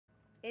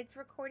It's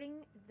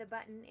recording. The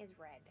button is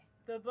red.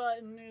 The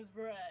button is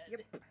red.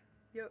 Yep.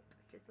 Yep.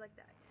 Just like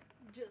that.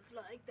 Just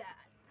like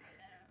that. I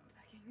don't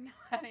fucking know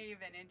how to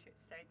even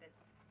start this.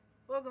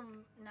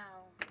 Welcome.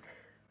 No. God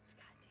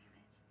damn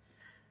it.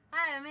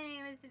 Hi, my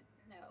name is.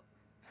 No.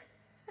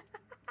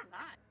 It's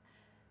not.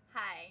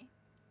 Hi,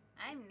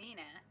 I'm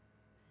Nina.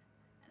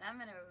 And I'm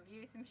gonna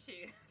review some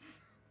shoes.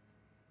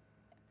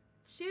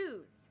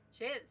 Shoes.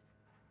 Shoes.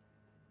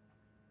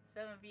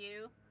 Some of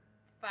you,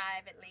 5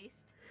 at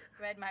least,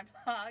 read my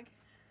blog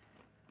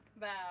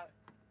about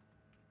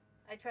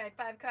I tried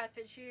 5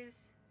 CrossFit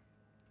shoes,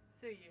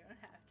 so you don't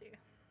have to.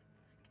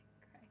 Fucking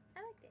Christ. I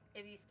liked it.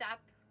 If you stop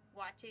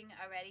watching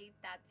already,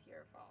 that's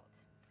your fault,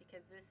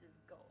 because this is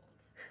gold.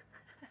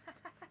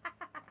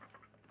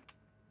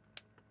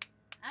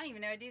 I don't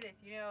even know how to do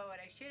this. You know what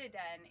I should have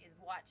done is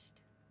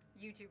watched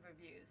YouTube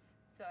reviews,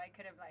 so I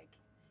could have like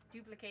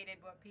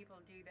duplicated what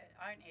people do that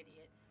aren't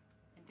idiots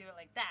and do it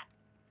like that.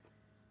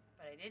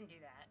 But I didn't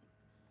do that.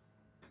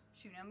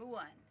 Shoe number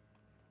 1.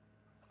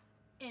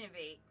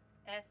 Innovate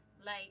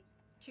F-LITE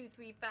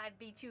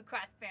 235B2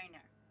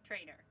 Crossfit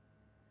trainer.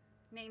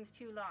 Name's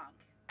too long.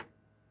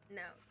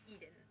 No, you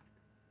didn't.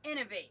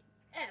 Innovate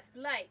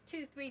F-LITE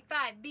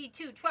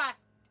 235B2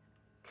 Cross.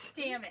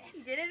 Damn it.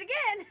 You did it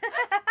again.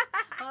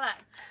 Hold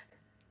on.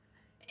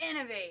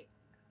 Innovate.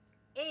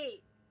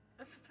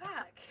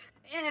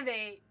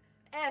 Innovate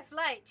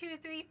F-LITE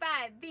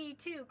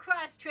 235B2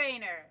 Cross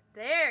Trainer.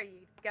 There,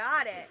 you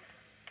got it.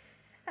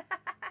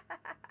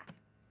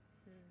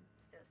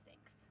 Still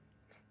stinks.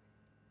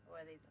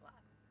 Or these a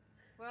lot.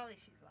 Well, these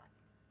shoes a lot.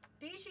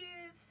 These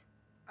shoes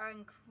are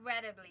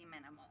incredibly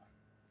minimal.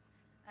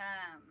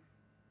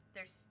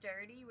 They're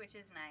sturdy, which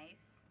is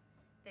nice.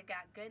 They've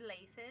got good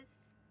laces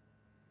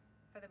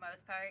for the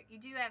most part. You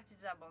do have to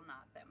double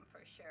knot them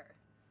for sure,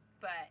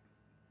 but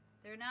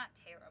they're not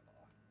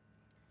terrible.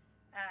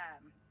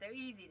 They're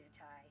easy to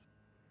tie.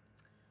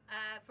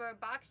 For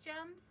box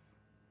jumps,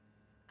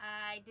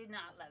 I did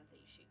not love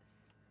these shoes.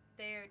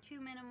 They're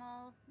too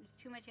minimal. There's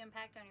too much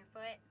impact on your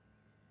foot.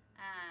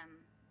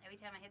 Every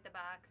time I hit the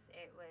box,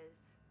 it was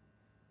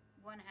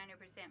 100%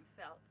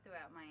 felt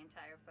throughout my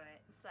entire foot.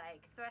 It's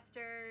like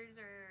thrusters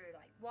or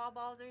like wall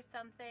balls or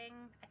something.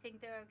 I think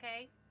they're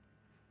okay.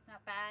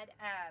 Not bad.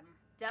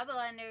 Double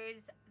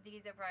unders,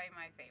 these are probably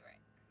my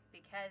favorite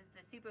because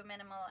the super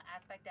minimal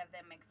aspect of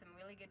them makes them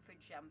really good for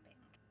jumping.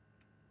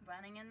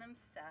 Running in them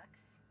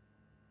sucks,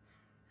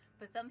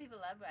 but some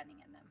people love running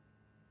in them.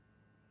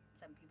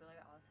 Some people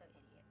are also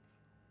idiots.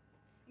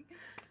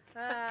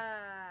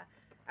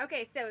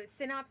 Okay, so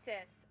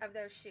synopsis of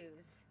those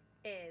shoes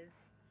is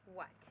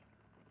what?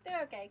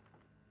 They're okay.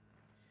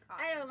 Awesome.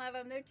 I don't love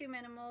them. They're too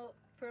minimal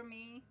for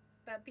me,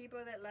 but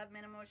people that love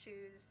minimal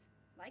shoes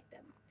like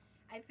them.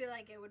 I feel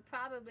like it would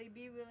probably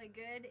be really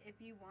good if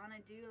you want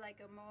to do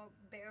like a more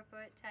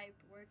barefoot type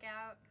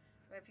workout,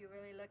 or if you're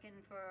really looking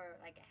for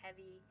like a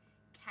heavy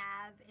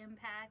calf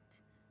impact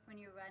when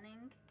you're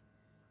running.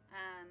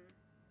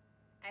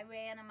 I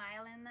ran a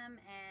mile in them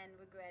and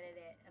regretted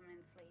it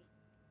immensely.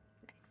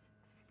 Nice.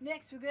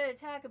 Next, we're going to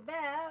talk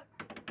about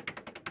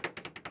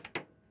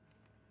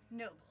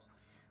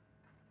Nobulls.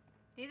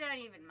 These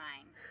aren't even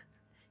mine.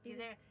 You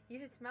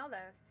should smell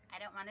those. I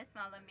don't want to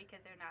smell them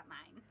because they're not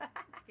mine.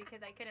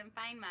 Because I couldn't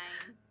find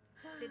mine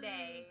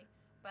today,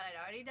 but I'd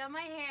already done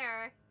my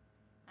hair,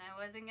 and I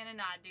wasn't going to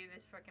not do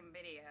this frickin'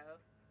 video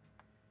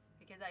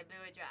because I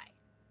blew it dry.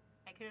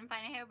 I couldn't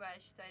find a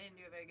hairbrush, so I didn't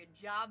do a very good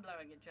job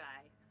blowing it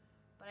dry.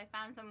 But I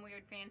found some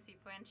weird fancy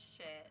French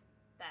shit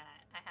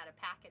that I had a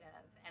packet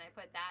of, and I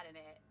put that in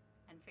it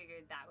and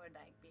figured that would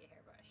like be a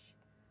hairbrush.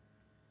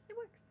 It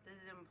works. This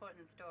is an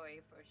important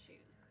story for a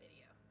shoes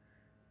video.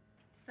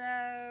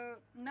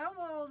 So,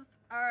 Nobulls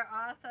are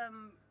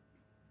awesome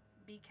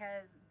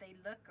because they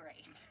look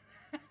great.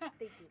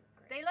 They do look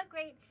great. They look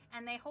great,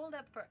 and they hold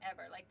up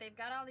forever. Like, they've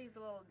got all these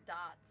little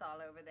dots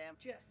all over them.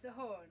 Just the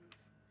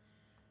horns.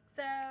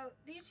 So,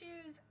 these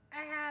shoes,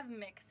 I have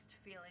mixed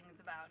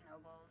feelings about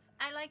Nobulls.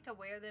 I like to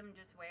wear them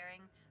just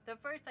wearing. The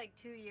first, 2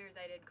 years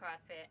I did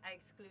CrossFit, I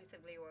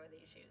exclusively wore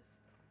these shoes.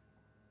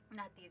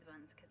 Not these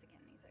ones, because,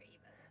 again, these are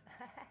Evas.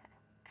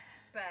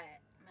 But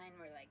mine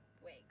were,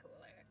 way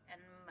cooler and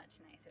much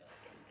nicer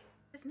looking.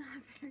 It's not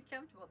very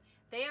comfortable.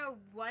 They are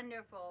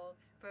wonderful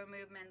for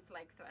movements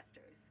like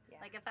thrusters. Yeah.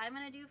 Like, if I'm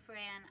going to do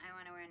Fran, I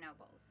want to wear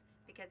Nobulls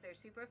because they're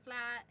super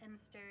flat and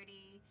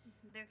sturdy.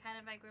 Mm-hmm. They're kind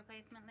of like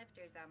replacement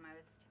lifters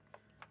almost,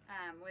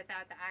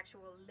 without the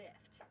actual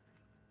lift.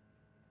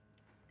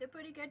 They're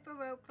pretty good for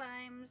rope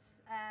climbs.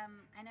 I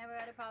never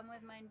had a problem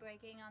with mine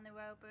breaking on the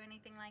rope or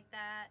anything like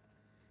that.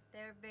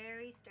 They're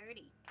very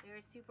sturdy.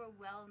 They're a super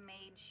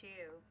well-made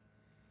shoe.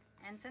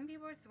 And some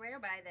people swear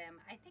by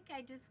them. I think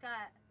I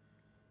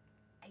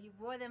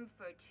wore them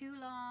for too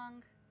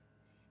long,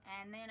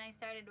 and then I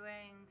started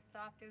wearing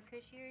softer,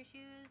 cushier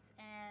shoes,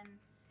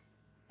 and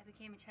I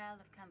became a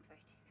child of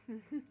comfort.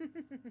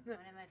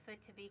 Wanted my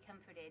foot to be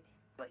comforted.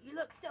 But you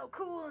look so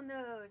cool in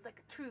those, like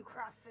a true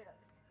CrossFitter.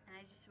 And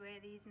I just wear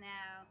these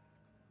now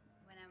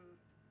when I'm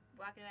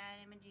walking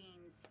around in my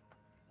jeans.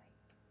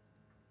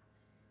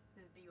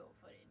 This B-roll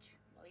footage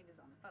while he was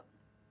on the phone.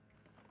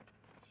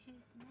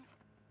 Shoes tonight.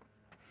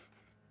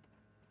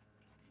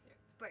 These are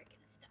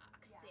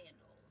Birkenstock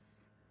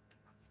sandals.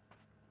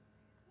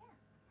 Yeah.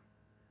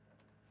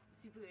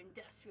 Super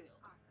industrial.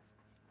 Awesome.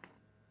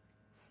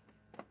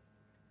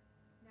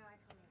 No, I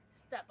totally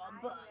understand. Step on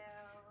I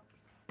bugs. will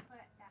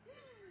put that.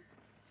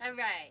 All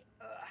right.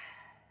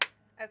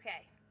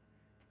 Okay.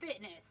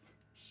 Fitness,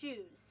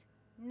 shoes,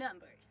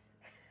 numbers.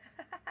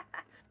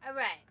 All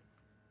right.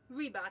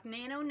 Reebok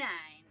Nano 9s.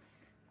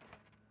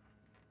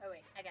 Oh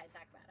wait, I gotta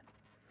talk about them.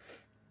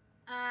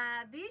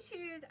 These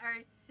shoes are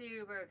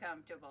super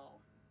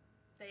comfortable.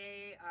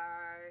 They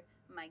are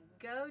my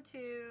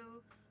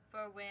go-to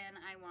for when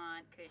I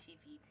want cushy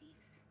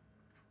feetsies.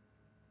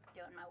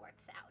 Doing my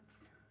works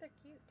outs. They're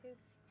cute too.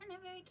 And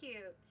they're very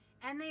cute.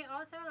 And they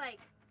also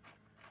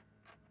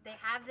they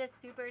have this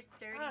super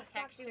sturdy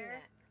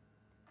texture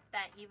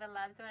that Eva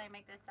loves when I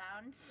make this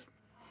sound.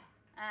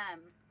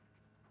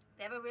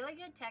 They have a really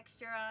good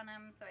texture on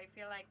them, so I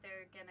feel like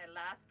they're gonna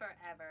last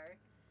forever.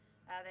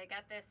 They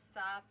got this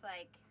soft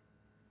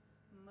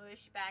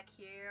mush back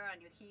here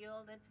on your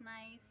heel that's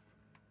nice.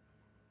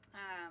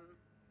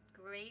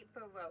 Great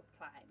for rope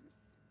climbs.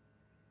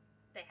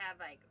 They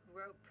have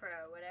Rope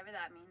Pro, whatever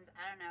that means,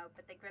 I don't know,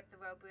 but they grip the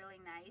rope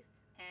really nice,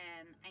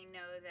 and I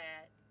know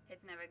that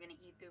it's never gonna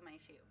eat through my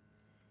shoe.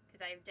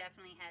 Because I've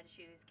definitely had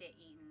shoes get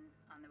eaten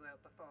on the rope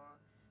before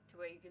to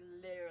where you can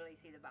literally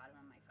see the bottom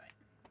of my foot.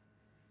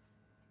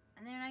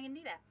 And they're not going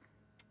to do that.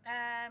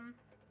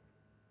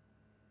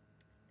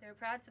 They're a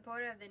proud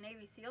supporter of the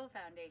Navy SEAL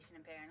Foundation,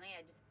 apparently.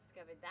 I just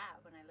discovered that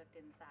when I looked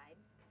inside.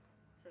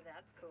 So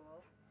that's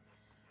cool.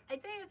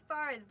 I'd say as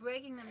far as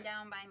breaking them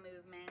down by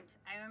movement,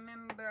 I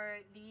remember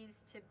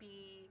these to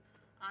be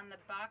on the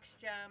box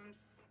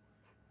jumps,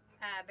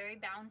 very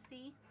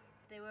bouncy.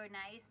 They were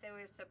nice. They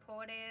were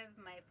supportive.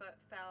 My foot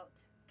felt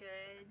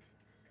good.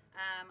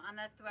 On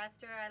the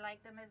thruster, I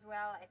liked them as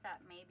well. I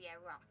thought maybe I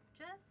rocked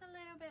just a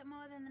little bit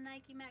more than the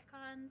Nike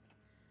Metcons,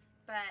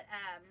 but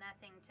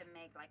nothing to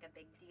make a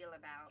big deal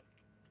about.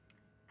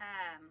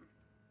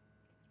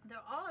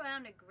 They're all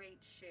around a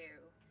great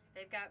shoe.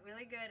 They've got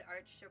really good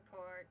arch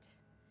support,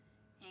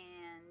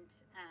 and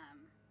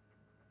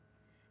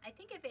I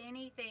think if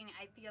anything,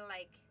 I feel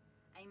like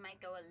I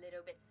might go a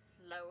little bit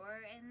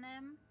slower in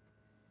them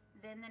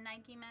than the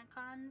Nike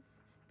Metcons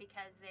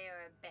because they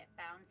are a bit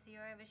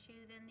bouncier of a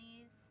shoe than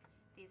these.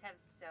 These have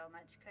so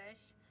much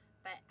cush,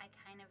 but I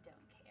kind of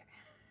don't care.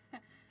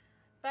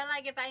 But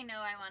if I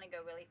know I want to go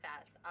really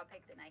fast, I'll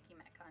pick the Nike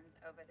Metcons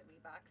over the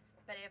Reeboks.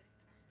 But if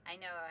I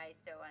know I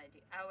still want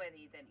to I'll wear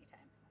these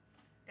anytime.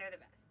 They're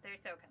the best.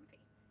 They're so comfy.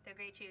 They're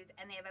great shoes,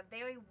 and they have a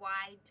very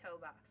wide toe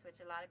box,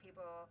 which a lot of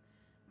people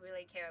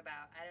really care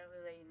about. I don't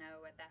really know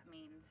what that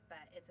means,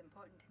 but it's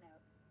important to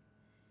note.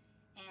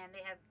 And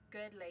they have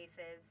good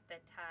laces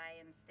that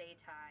tie and stay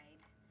tied.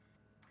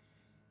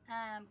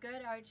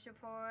 Good arch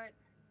support,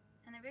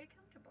 and they're very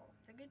comfortable.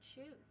 They're good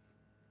shoes.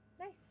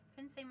 Nice.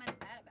 Couldn't say much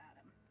bad about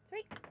them.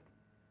 Sweet.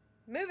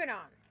 Moving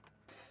on.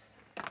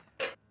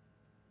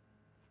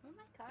 Where'd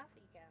my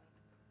coffee go?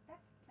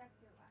 That's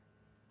your last.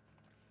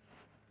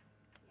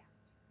 Yeah.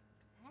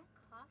 I had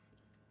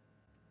coffee.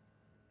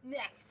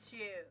 Next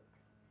shoe.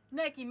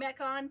 Nike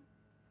Metcon.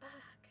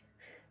 Fuck.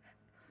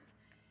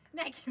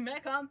 Nike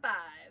Metcon 5.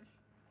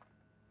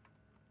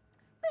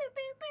 Boo,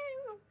 boo,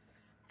 boo.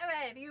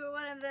 Alright, if you were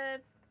one of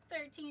the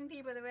 13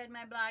 people that read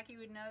my blog, you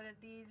would know that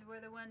these were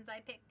the ones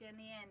I picked in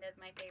the end as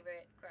my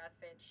favorite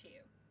CrossFit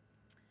shoe.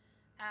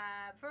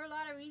 For a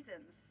lot of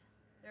reasons.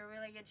 They're a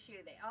really good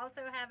shoe. They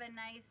also have a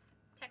nice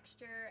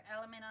texture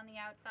element on the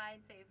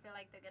outside, so you feel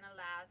like they're going to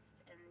last,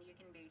 and you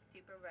can be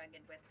super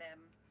rugged with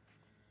them.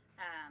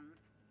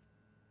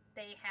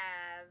 They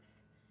have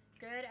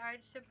good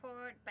arch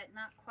support, but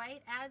not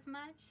quite as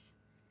much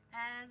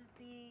as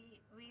the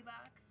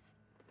Reeboks.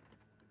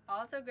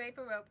 Also great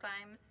for rope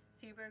climbs,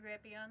 super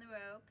grippy on the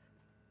rope.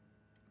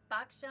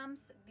 Box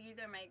jumps, these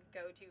are my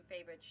go-to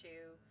favorite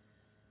shoe.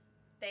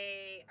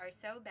 They are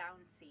so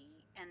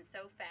bouncy and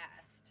so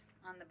fast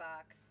on the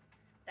box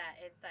that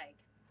it's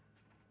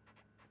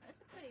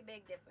that's a pretty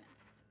big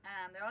difference.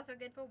 They're also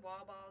good for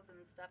wall balls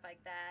and stuff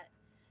like that,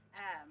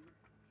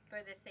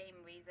 for the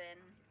same reason,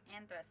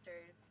 and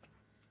thrusters.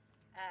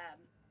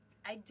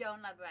 I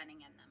don't love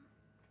running in them.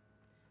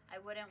 I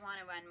wouldn't want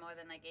to run more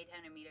than 800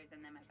 meters in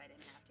them if I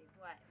didn't have to.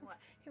 What?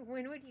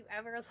 When would you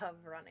ever love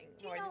running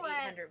Do more you know than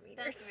what? 800 meters?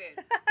 That's rude.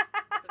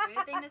 It's a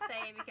rude thing to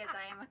say because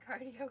I am a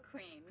cardio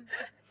queen.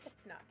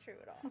 It's not true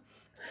at all.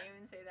 I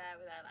even say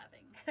that without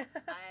laughing.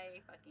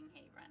 I fucking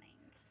hate running.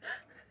 So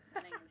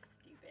running is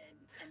stupid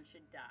and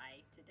should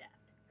die to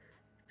death.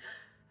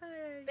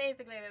 It's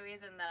basically the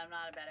reason that I'm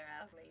not a better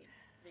athlete,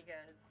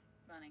 because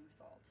running's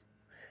fault.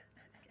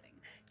 Just kidding.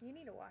 You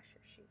need to wash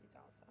your shoes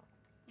also.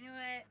 You know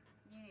what?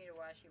 You need to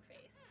wash your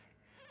face.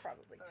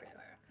 Probably Forever.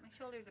 true. My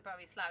shoulders are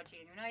probably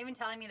slouchy, and you're not even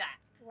telling me that.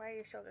 Why are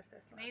your shoulders so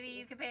slouchy? Maybe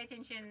you could pay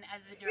attention as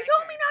the director. You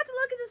told me not to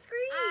look at the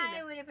screen!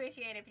 I would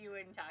appreciate if you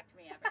wouldn't talk to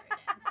me ever again.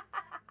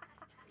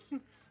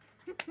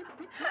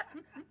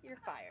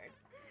 You're fired.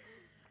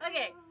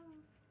 Okay.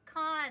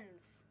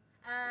 Cons.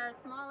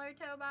 Smaller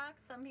toe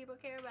box. Some people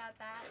care about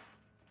that.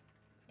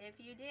 If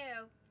you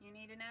do, you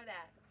need to know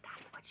that.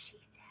 That's what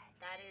she said.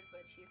 That is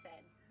what she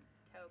said.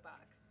 Toe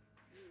box.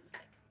 Ooh,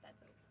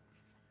 sick.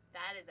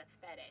 That is a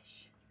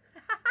fetish.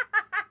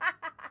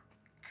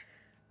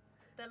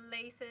 The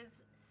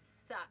laces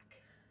suck.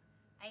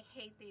 I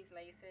hate these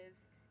laces.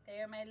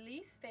 They are my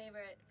least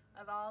favorite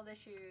of all the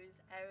shoes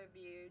I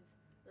reviewed.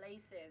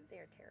 Laces.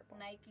 They're terrible.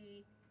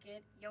 Nike,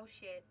 get your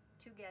shit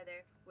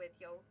together with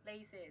your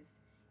laces.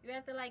 You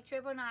have to like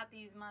triple knot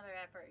these mother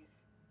effers.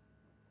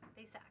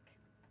 They suck.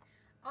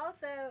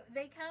 Also,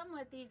 they come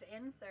with these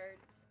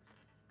inserts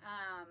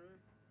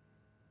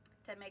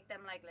to make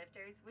them like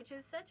lifters, which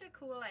is such a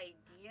cool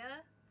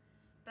idea,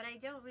 but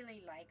I don't really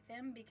like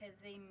them because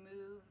they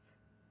move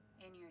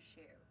in your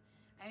shoe.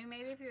 I mean,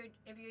 maybe if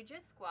you're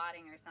just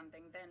squatting or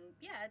something, then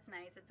yeah, it's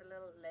nice. It's a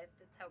little lift.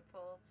 It's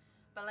helpful.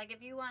 But like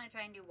if you want to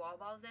try and do wall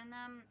balls in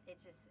them,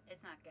 it's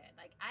not good.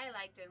 Like I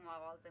like doing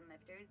wall balls and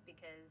lifters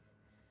because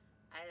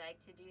I like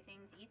to do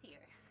things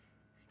easier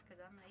because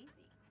I'm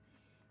lazy.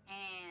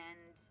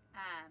 And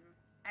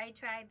I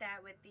tried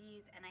that with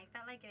these, and I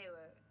felt like they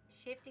were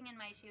shifting in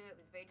my shoe. It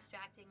was very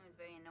distracting. It was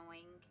very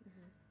annoying.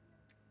 Mm-hmm.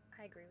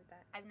 I agree with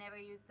that. I've never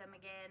used them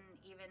again,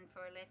 even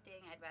for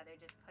lifting. I'd rather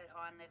just put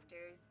on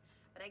lifters.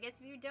 But I guess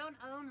if you don't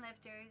own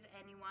lifters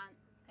and you want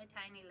a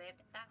tiny lift,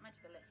 that much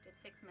of a lift,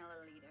 it's 6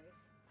 milliliters.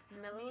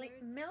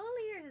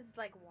 Milliliters is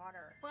like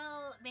water.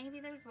 Well,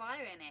 maybe there's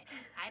water in it.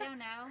 I don't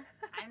know.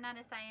 I'm not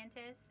a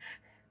scientist.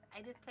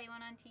 I just play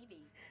one on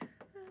TV.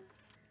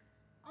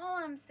 All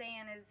I'm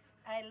saying is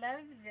I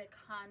love the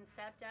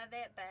concept of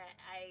it, but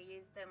I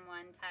used them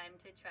one time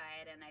to try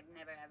it, and I've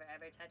never, ever,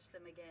 ever touched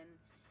them again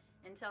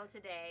until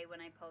today when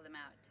I pulled them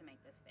out to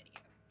make this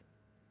video.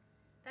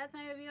 That's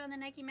my review on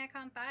the Nike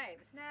Metcon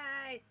 5s.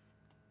 Nice.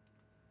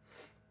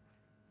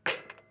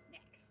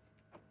 Next.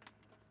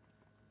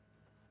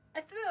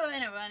 I threw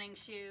in a running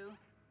shoe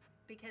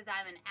because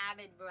I'm an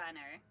avid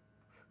runner.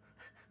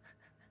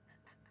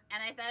 And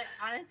I thought,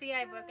 honestly,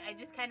 I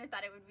just kind of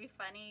thought it would be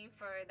funny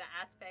for the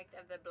aspect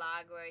of the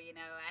blog where, you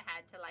know, I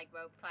had to like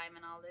rope climb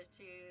in all the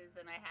shoes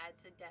and I had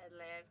to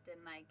deadlift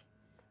and like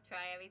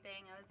try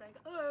everything. I was like,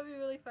 oh, it would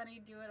be really funny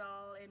to do it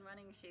all in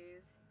running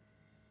shoes.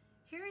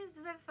 Here's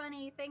the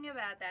funny thing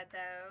about that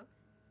though.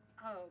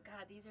 Oh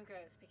God, these are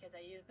gross because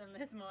I used them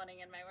this morning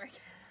in my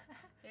workout.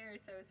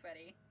 They're so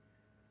sweaty.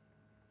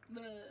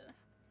 Ugh.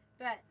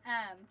 But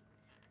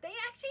they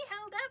actually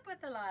held up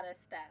with a lot of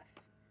stuff.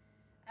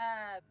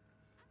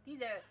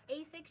 These are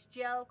Asics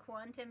Gel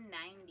Quantum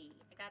 90.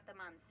 I got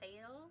them on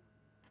sale.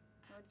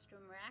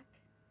 Nordstrom Rack.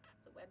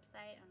 It's a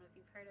website. I don't know if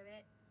you've heard of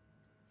it.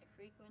 I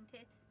frequent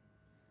it.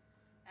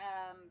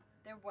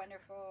 They're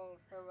wonderful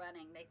for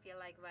running. They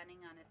feel like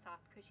running on a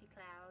soft, cushy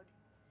cloud.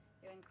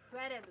 They're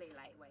incredibly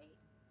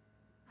lightweight.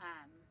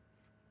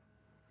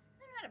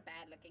 They're not a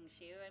bad-looking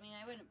shoe. I mean,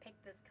 I wouldn't pick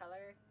this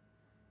color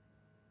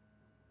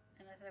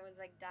unless I was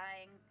like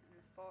dying in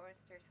the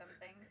forest or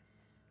something.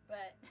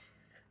 But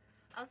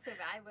I'll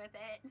survive with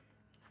it.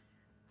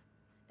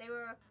 They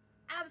were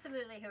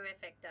absolutely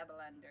horrific double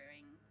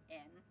undering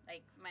in.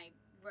 Like my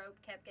rope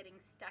kept getting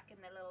stuck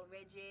in the little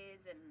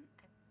ridges and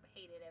I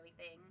hated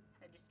everything.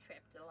 I just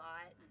tripped a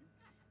lot and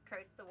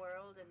cursed the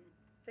world and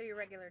So your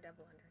regular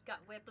double unders. got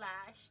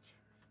whiplashed.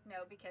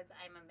 No, because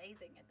I'm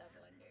amazing at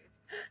double unders.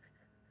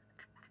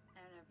 I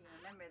don't know if you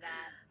remember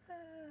that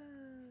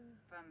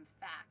from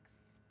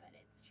facts, but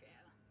it's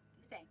true.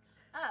 Saying,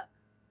 oh,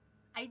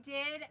 I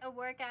did a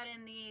workout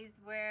in these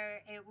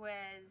where it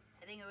was,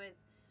 I think it was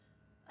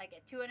like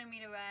a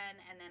 200-meter run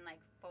and then like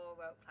 4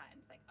 rope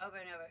climbs, like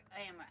over and over.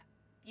 AMRAP.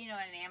 You know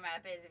what an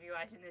AMRAP is if you're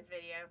watching this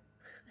video.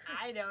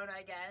 I don't,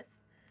 I guess.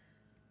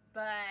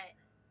 But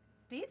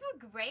these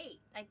were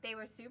great. Like they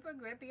were super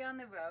grippy on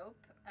the rope,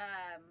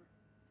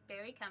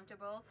 very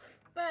comfortable.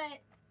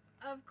 But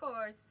of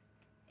course,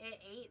 it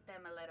ate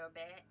them a little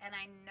bit. And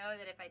I know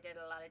that if I did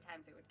it a lot of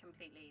times, it would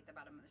completely eat the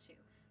bottom of the shoe.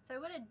 So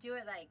I wouldn't do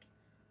it like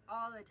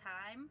all the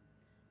time,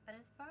 but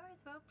as far as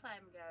rope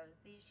climb goes,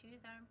 these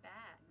shoes aren't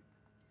bad.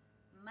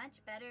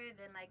 Much better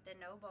than like the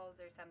Nobulls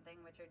or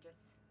something, which are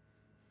just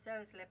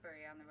so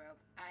slippery on the rope,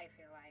 I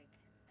feel like.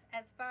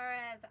 As far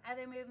as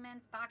other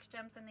movements, box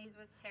jumps in these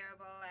was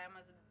terrible. I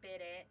almost bit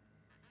it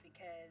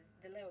because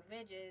the little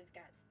ridges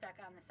got stuck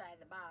on the side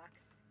of the box.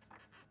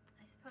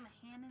 I just put my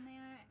hand in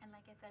there, and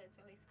like I said, it's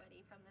really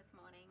sweaty from this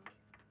morning.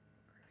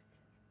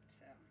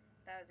 So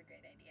that was a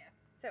great idea.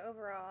 So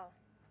overall,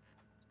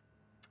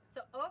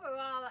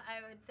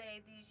 I would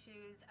say these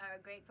shoes are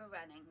great for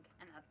running,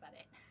 and that's about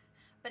it.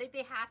 But if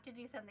you have to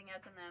do something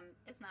else in them,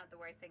 it's not the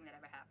worst thing that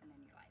ever happened in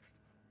your life.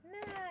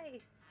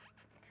 nice.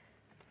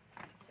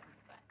 Show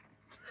my butt.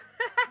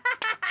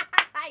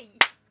 Hey,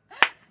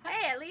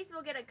 at least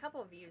we'll get a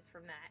couple views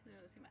from that. You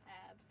don't see my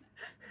abs now.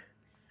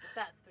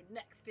 That's for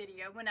next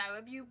video when I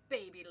review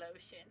baby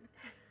lotion.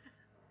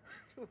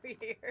 It's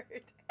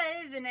weird.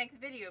 That is the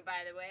next video,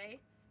 by the way.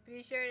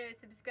 Be sure to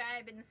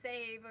subscribe and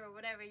save or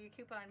whatever you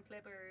coupon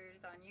clippers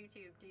on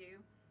YouTube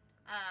do.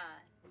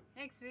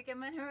 Next week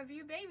I'm going to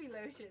review baby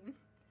lotion.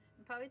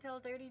 and probably tell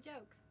dirty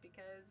jokes,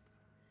 because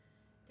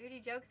dirty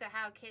jokes are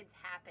how kids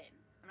happen.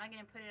 I'm not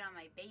going to put it on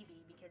my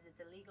baby because it's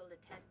illegal to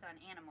test on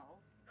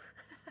animals.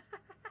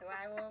 So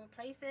I will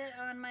place it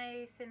on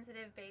my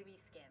sensitive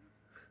baby skin.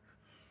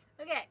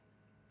 Okay,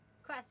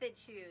 CrossFit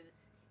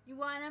shoes. You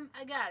want them?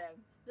 I got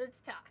them.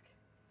 Let's talk.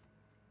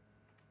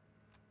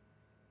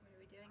 What are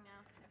we doing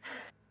now?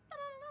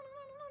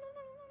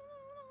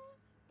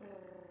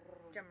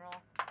 Drum roll.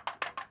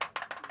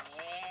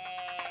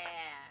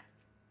 Yeah.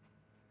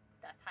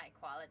 That's high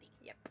quality.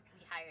 Yep.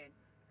 We hired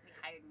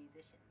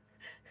musicians.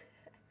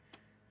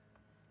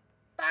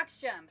 Box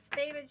jumps.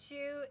 Favorite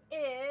shoe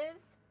is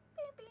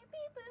beep, beep,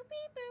 beep, boop,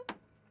 beep, boop.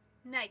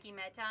 Nike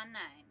Metcon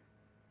 9.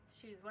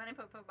 Shoes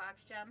wonderful for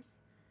box jumps.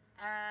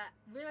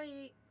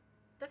 Really,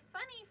 the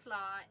funny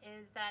flaw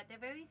is that they're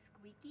very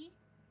squeaky.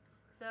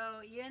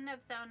 So you end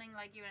up sounding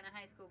like you're in a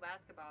high school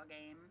basketball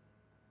game.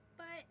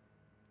 But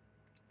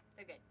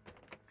they're good.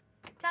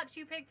 Top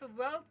shoe pick for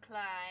rope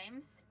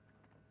climbs.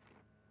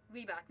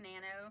 Reebok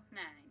Nano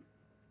 9.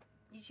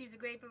 These shoes are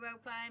great for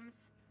rope climbs.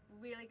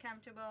 Really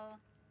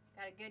comfortable.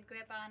 Got a good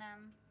grip on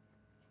them.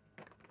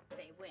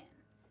 They win.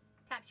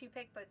 Top shoe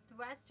pick for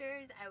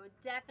thrusters. I would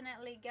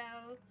definitely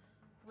go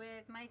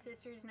with my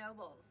sister's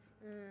Nobulls.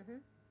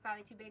 Mm-hmm.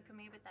 Probably too big for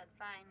me, but that's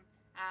fine.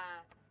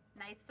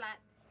 Nice flat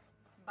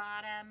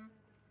bottom.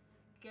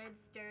 Good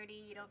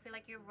sturdy. You don't feel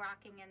like you're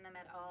rocking in them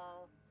at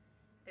all.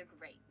 They're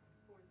great.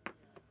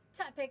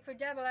 Top pick for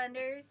double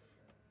unders.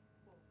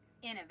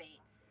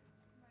 Innovates.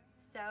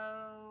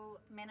 So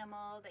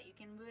minimal that you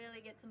can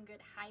really get some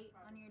good height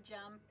on your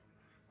jump.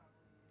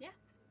 Yeah.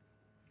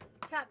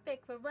 Top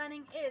pick for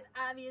running is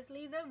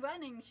obviously the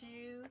running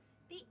shoe,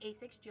 the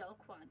Asics Gel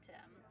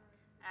Quantum.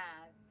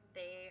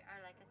 They are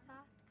like a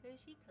soft,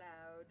 cushy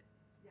cloud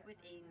with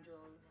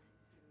angels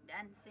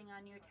dancing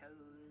on your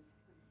toes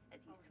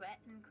as you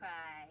sweat and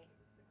cry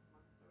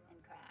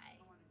and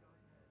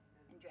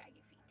drag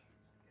your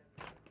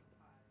feet.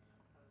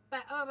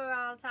 But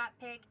overall, top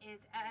pick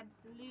is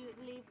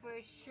absolutely, for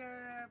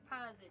sure,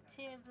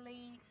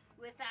 positively,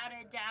 without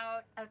a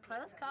doubt, a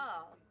close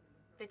call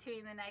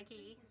between the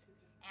Nikes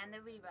and the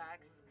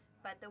Reeboks,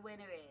 but the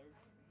winner is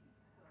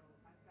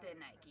the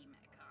Nike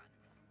Metcons.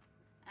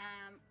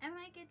 I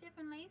might get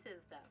different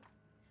laces though,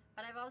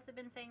 but I've also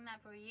been saying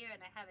that for a year and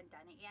I haven't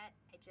done it yet.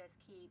 I just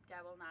keep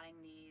double knotting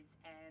these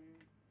and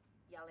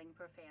yelling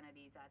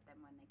profanities at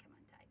them when they come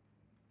untied.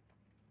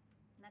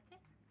 And that's it.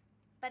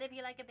 But if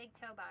you like a big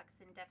toe box,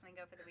 then definitely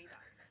go for the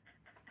Reeboks.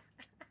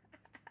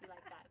 You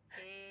like that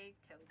big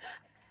toe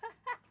box.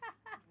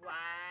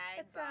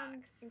 Wide That box.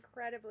 sounds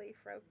incredibly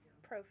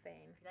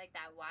profane. You like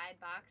that wide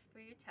box for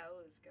your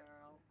toes,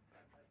 girl.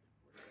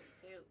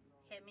 Shoot,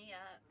 hit me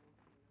up.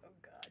 Oh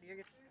God,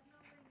 you're gonna...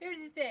 Here's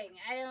the thing.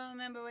 I don't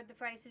remember what the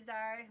prices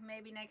are.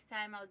 Maybe next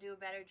time I'll do a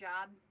better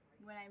job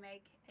when I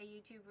make a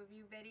YouTube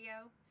review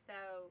video.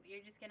 So you're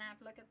just going to have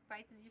to look at the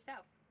prices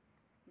yourself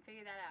and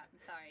figure that out.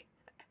 I'm sorry.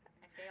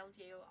 I failed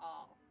you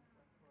all.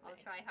 I'll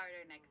try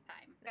harder next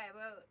time. Okay,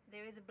 well,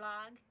 there is a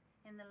blog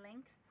in the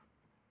links.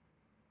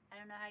 I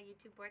don't know how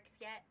YouTube works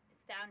yet.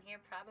 It's down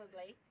here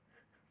probably,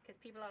 because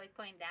people always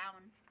point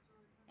down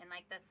in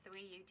like the 3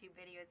 YouTube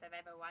videos I've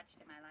ever watched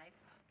in my life.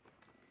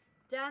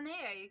 Down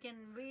there you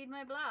can read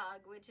my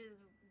blog, which is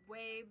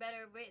way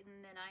better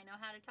written than I know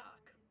how to talk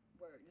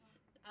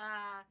words.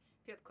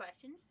 If you have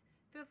questions,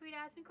 feel free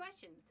to ask me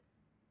questions.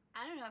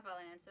 I don't know if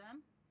I'll answer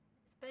them,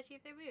 especially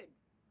if they're rude.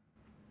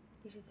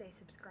 You should say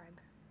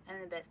subscribe. I'm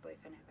the best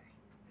boyfriend ever.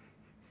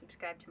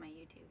 Subscribe to my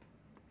YouTube.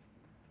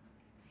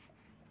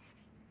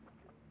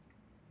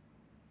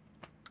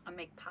 I'll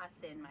make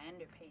pasta in my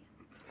underpants.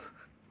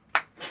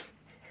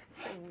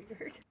 So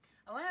weird.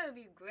 I want to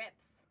review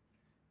grips,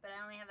 but I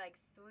only have like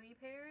 3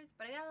 pairs.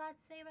 But I got a lot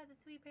to say about the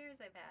 3 pairs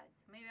I've had,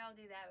 so maybe I'll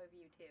do that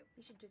review too.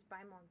 You should just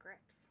buy more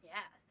grips.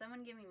 Yeah,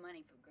 someone give me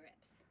money for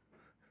grips.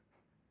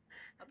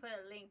 I'll put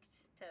a link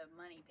to a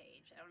money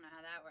page. I don't know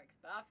how that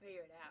works, but I'll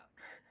figure it out.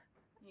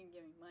 You can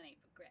give me money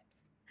for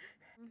grips.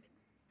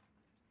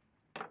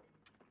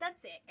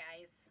 That's it,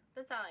 guys.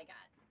 That's all I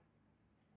got.